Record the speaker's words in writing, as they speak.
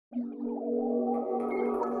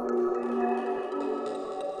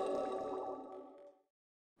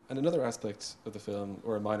And another aspect of the film,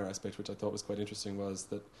 or a minor aspect, which I thought was quite interesting, was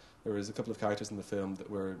that there was a couple of characters in the film that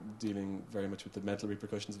were dealing very much with the mental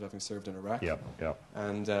repercussions of having served in Iraq. Yeah, yeah.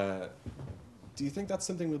 And do you think that's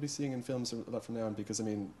something we'll be seeing in films a lot from now on? Because, I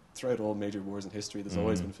mean, throughout all major wars in history, there's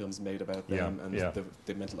always been films made about them and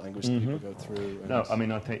the mental anguish that people go through. No, I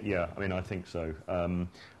mean, I think so.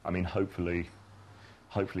 I mean, hopefully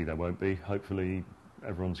there won't be. Hopefully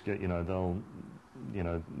everyone's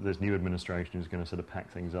there's new administration who's going to sort of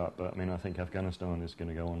pack things up. But, I mean, I think Afghanistan is going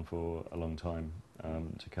to go on for a long time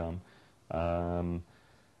to come. I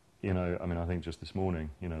mean, I think just this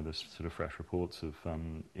morning, there's sort of fresh reports of,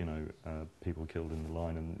 people killed in the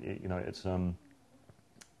line, and it's,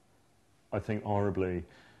 I think horribly,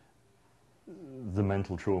 the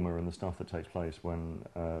mental trauma and the stuff that takes place when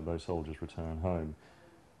those soldiers return home,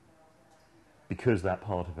 because that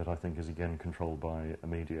part of it, I think, is again controlled by the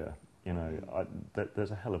media. There's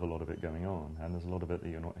a hell of a lot of it going on, and there's a lot of it that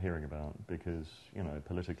you're not hearing about because,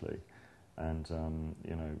 politically and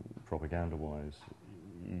propaganda-wise.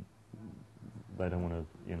 They don't want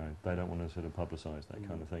to, sort of publicise that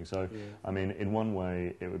kind of thing. So, I mean, in one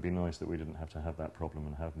way, it would be nice that we didn't have to have that problem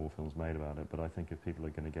and have more films made about it. But I think if people are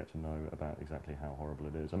going to get to know about exactly how horrible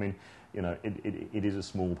it is, I mean, it is a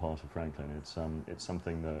small part of Franklyn. It's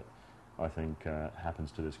something that I think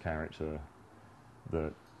happens to this character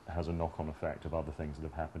that has a knock-on effect of other things that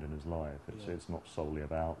have happened in his life. It's not solely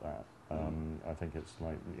about that. I think it's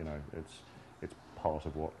like it's part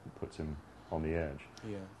of what puts him on the edge.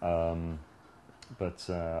 But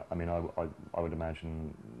I mean, I would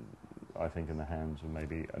imagine, I think in the hands of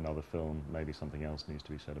maybe another film, maybe something else needs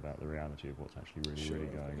to be said about the reality of what's actually really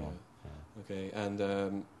going on. Okay,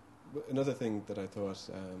 and another thing that I thought,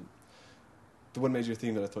 the one major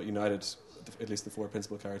theme that I thought united at least the four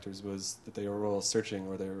principal characters was that they were all searching,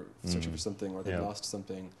 or they were searching for something, or they lost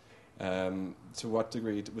something. To what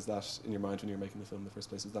degree was that in your mind when you were making the film in the first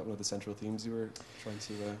place? Was that one of the central themes you were trying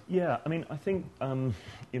to... Yeah, I mean, I think,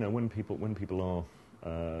 when people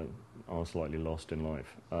are slightly lost in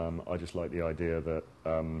life, I just like the idea that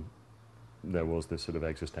there was this sort of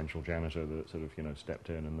existential janitor that sort of, stepped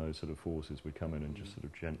in, and those sort of forces would come in and just sort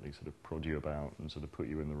of gently sort of prod you about and sort of put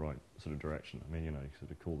you in the right sort of direction. I mean, you sort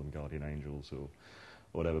of call them guardian angels or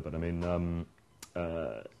whatever, but I mean,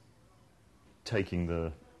 taking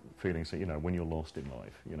the feeling, so when you're lost in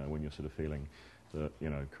life, when you're sort of feeling that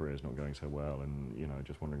career's not going so well, and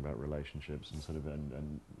just wondering about relationships and sort of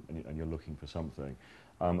and you're looking for something.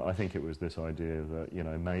 I think it was this idea that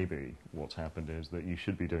maybe what's happened is that you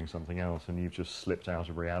should be doing something else, and you've just slipped out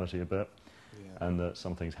of reality a bit, and that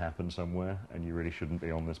something's happened somewhere, and you really shouldn't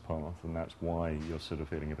be on this path, and that's why you're sort of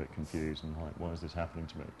feeling a bit confused and like, why is this happening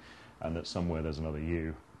to me? And that somewhere there's another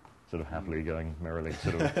you, sort of happily going merrily,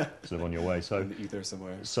 sort of on your way. So in the ether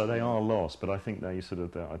somewhere. So they are lost, but I think they're sort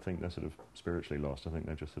of spiritually lost. I think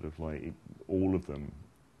they're just sort of like, all of them.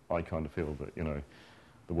 I kind of feel that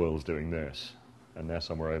the world's doing this, and they're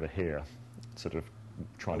somewhere over here, sort of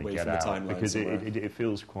trying away to get out, because it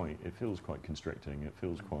feels quite constricting. It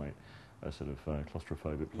feels quite a sort of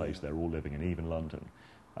claustrophobic place. They're all living in, even London,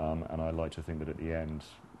 and I like to think that at the end,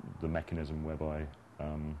 the mechanism whereby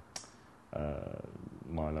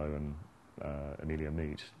Milo and Amelia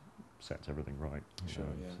meet sets everything right. Sort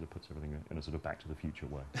of puts everything in a sort of Back to the Future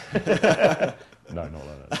way. No, not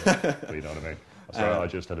like that. But you know what I mean. Sorry, I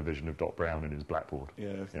just had a vision of Doc Brown and his blackboard.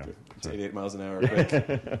 It's 88 miles an hour. Quick.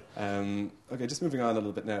 Okay, just moving on a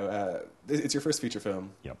little bit now. It's your first feature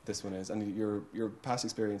film. Yep. This one is, and your past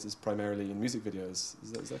experience is primarily in music videos.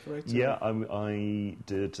 Is that correct? Yeah, I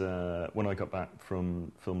did. When I got back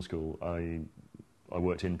from film school, I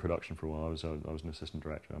worked in production for a while. I was an assistant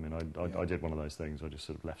director. I mean, I did one of those things. I just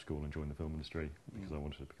sort of left school and joined the film industry because I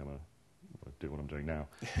wanted to do what I'm doing now.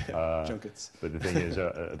 Junkets. But the thing is,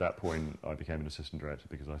 at that point, I became an assistant director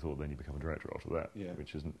because I thought then you become a director after that,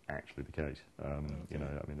 which isn't actually the case. I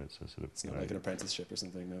mean, it's a sort of... It's not like an apprenticeship or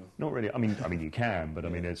something, no? Not really. I mean, you can, but I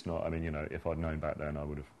mean, it's not... I mean, if I'd known back then, I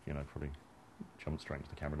would have, probably jumped straight into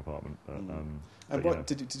the camera department. But, and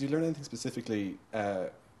did you learn anything specifically...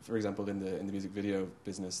 for example, in the music video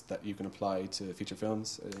business that you can apply to feature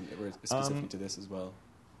films, or specifically to this as well,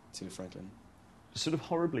 to Franklyn? Sort of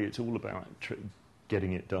horribly, it's all about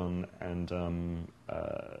getting it done, and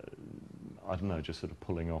I don't know, just sort of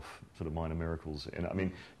pulling off sort of minor miracles. And I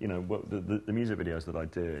mean, the music videos that I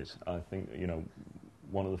did, I think,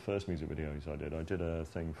 one of the first music videos I did a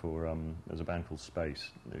thing for there's a band called Space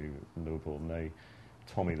in Liverpool, and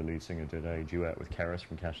Tommy, the lead singer, did a duet with Keris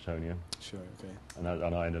from Catatonia. Sure, okay.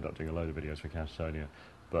 And I ended up doing a load of videos for Catatonia,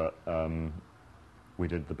 but we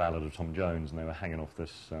did The Ballad of Tom Jones, and they were hanging off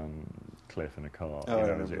this cliff in a car. Oh,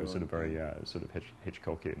 it was sort of very sort of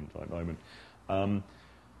Hitchcockian type moment.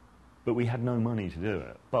 But we had no money to do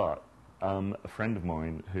it. But a friend of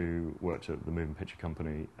mine who worked at the Moving Picture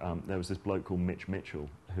Company, there was this bloke called Mitch Mitchell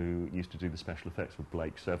who used to do the special effects for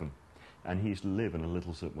Blake 7. And he used to live in a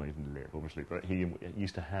little, well, he didn't live, obviously, but he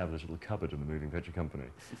used to have this little cupboard in the Moving Picture Company,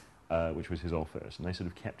 which was his office. And they sort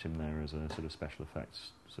of kept him there as a sort of special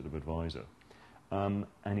effects sort of advisor.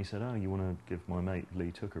 And he said, oh, you want to give my mate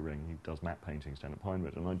Lee Took a ring? He does matte paintings down at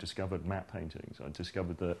Pinewood. And I discovered matte paintings. I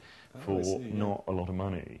discovered that not a lot of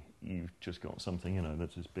money, you've just got something, you know,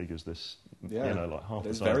 that's as big as this, you know, like half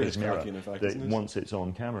the size of this mirror. In fact, that once it's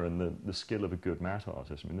on camera, and the skill of a good matte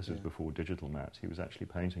artist, I mean, this is before digital matte, he was actually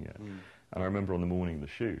painting it. And I remember on the morning of the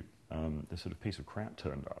shoot, this sort of piece of crap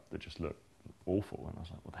turned up that just looked awful. And I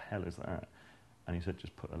was like, what the hell is that? And he said,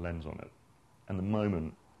 just put a lens on it. And the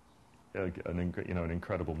moment an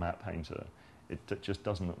incredible matte painter, it just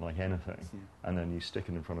doesn't look like anything. And then you stick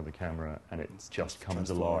it in front of the camera, and it just comes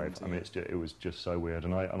alive. I mean, it was just so weird.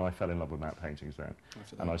 And I fell in love with matte paintings then.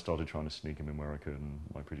 And I started trying to sneak them in where I could, and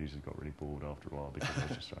my producers got really bored after a while because I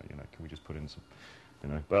was just like, you know, can we just put in some, you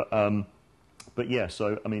know? But yeah,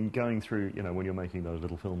 so I mean, going through, you know, when you're making those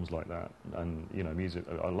little films like that, and you know, music.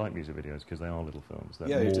 I like music videos because they are little films. They're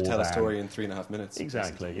you have to tell a story in 3.5 minutes.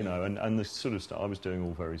 Exactly, you know, and the sort of stuff I was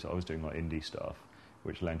doing I was doing like indie stuff,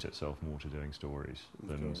 which lent itself more to doing stories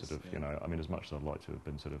than sort of, you know, I mean, as much as I'd like to have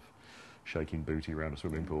been sort of shaking booty around a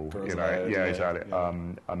swimming pool, you know, exactly. Yeah.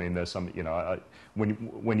 I mean, there's some, you know,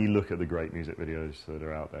 when you look at the great music videos that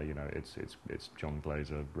are out there, you know, it's John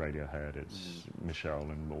Glazer, Radiohead, it's Michelle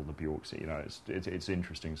and all the Bjorks, you know, it's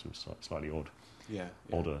interesting, sort of slightly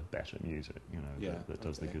odder, better music, you know, that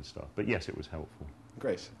does the good stuff. But yes, it was helpful.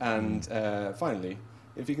 Great. And finally,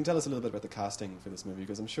 if you can tell us a little bit about the casting for this movie,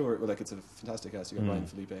 because I'm sure, well, like, it's a fantastic cast. You got Ryan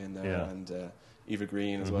Felipe in there and Eva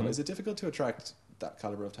Green as well. Is it difficult to attract that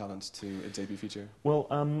calibre of talent to a debut feature? Well,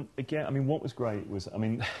 again, I mean, what was great was, I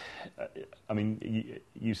mean,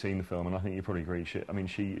 you've seen the film, and I think you probably agree.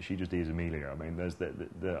 She just is Amelia. I mean,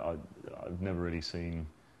 I've never really seen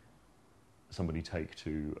somebody take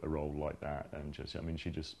to a role like that, and just, I mean, she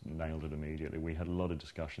just nailed it immediately. We had a lot of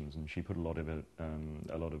discussions, and she put a lot of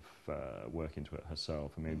work into it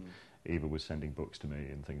herself. I mean, Eva was sending books to me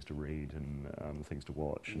and things to read and things to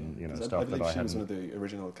watch, and you know, stuff that I hadn't. She was one of the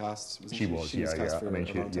original casts. She was. She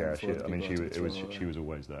was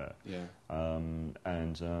always there. Yeah. And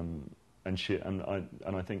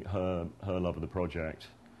I think her love of the project.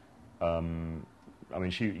 I mean,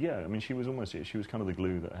 she was kind of the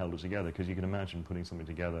glue that held it together, because you can imagine putting something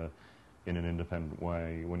together in an independent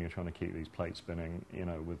way when you're trying to keep these plates spinning, you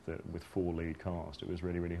know, with 4 lead cast. It was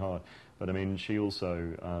really, really hard. But I mean, she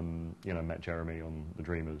also, you know, met Jeremy on The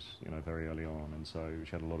Dreamers, you know, very early on, and so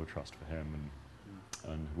she had a lot of trust for him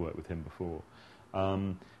and worked with him before.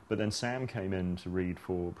 But then Sam came in to read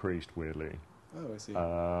for Priest, weirdly. Oh, I see.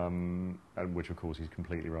 And which, of course, he's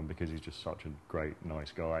completely wrong, because he's just such a great,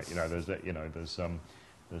 nice guy. You know, there's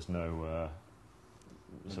no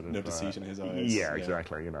sort of no deceit in his eyes. Yeah,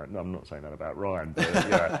 exactly. You know, no, I'm not saying that about Ryan, but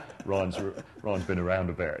yeah, Ryan's been around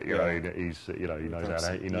a bit. You know, he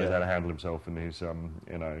knows how to handle himself, and he's a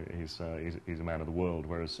man of the world.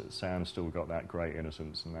 Whereas Sam's still got that great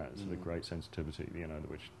innocence and that sort of great sensitivity, you know,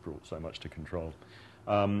 which brought so much to control.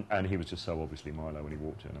 And he was just so obviously Milo when he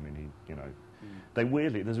walked in. I mean, they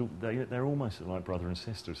weirdly, they're almost like brother and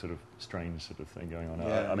sister, sort of strange sort of thing going on.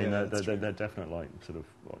 I mean, they're definite, like, sort of,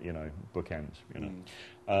 you know, bookends, you know.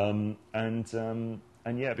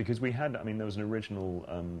 And yeah, because we had, I mean, there was an original,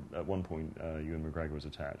 at one point, Ewan McGregor was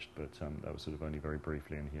attached, but that was sort of only very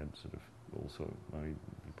briefly, and he had sort of he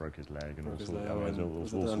broke his leg and all sorts of...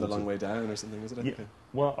 Was it on the long way down or something, was it? Yeah.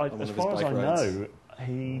 Well, as far as I know,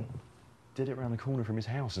 he did it around the corner from his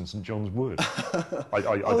house in St John's Wood.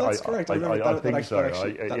 That's correct. I think so.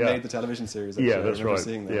 That made the television series. Yeah, that's right.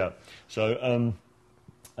 Seeing that. Yeah. So,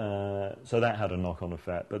 so that had a knock-on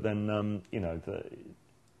effect. But then, you know,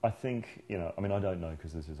 I think, you know, I mean, I don't know,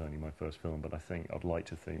 because this is only my first film, but I'd like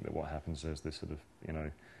to think that what happens is this sort of, you know,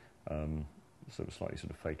 sort of slightly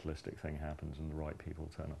sort of fatalistic thing happens, and the right people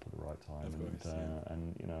turn up at the right time,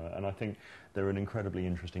 and you know, and I think they're an incredibly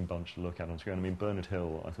interesting bunch to look at on screen. I mean, Bernard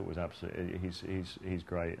Hill, I thought was absolutely, he's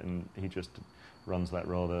great, and he just runs that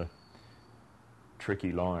rather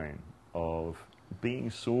tricky line of being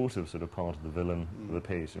sort of part of the villain of the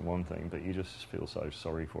piece in one thing, but you just feel so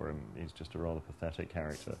sorry for him. He's just a rather pathetic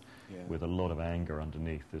character with a lot of anger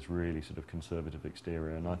underneath this really sort of conservative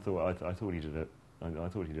exterior, and I thought he did it. I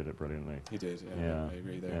thought he did it brilliantly. He did, yeah. I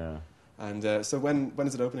agree there. Yeah. And so when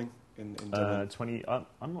is it opening in Dublin? 20.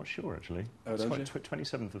 I'm not sure actually. Oh, don't you?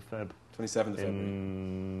 27th of Feb. 27th of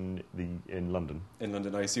February. In London. In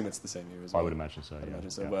London, I assume it's the same year as well. I would imagine so. I'd yeah. imagine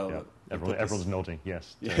so. Yeah, Well, yeah. Everyone's nodding.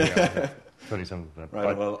 Yes. So, Yeah. 27th of Feb.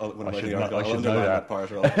 Right. Well, when I'm writing the article, I'll know underline that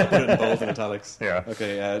part, or I'll put it in bold and italics. Yeah.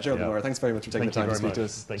 Okay. Gerald McMorrow, thanks very much for taking the time to speak to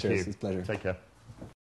us. Thank Cheers. you. It's a pleasure. Take care.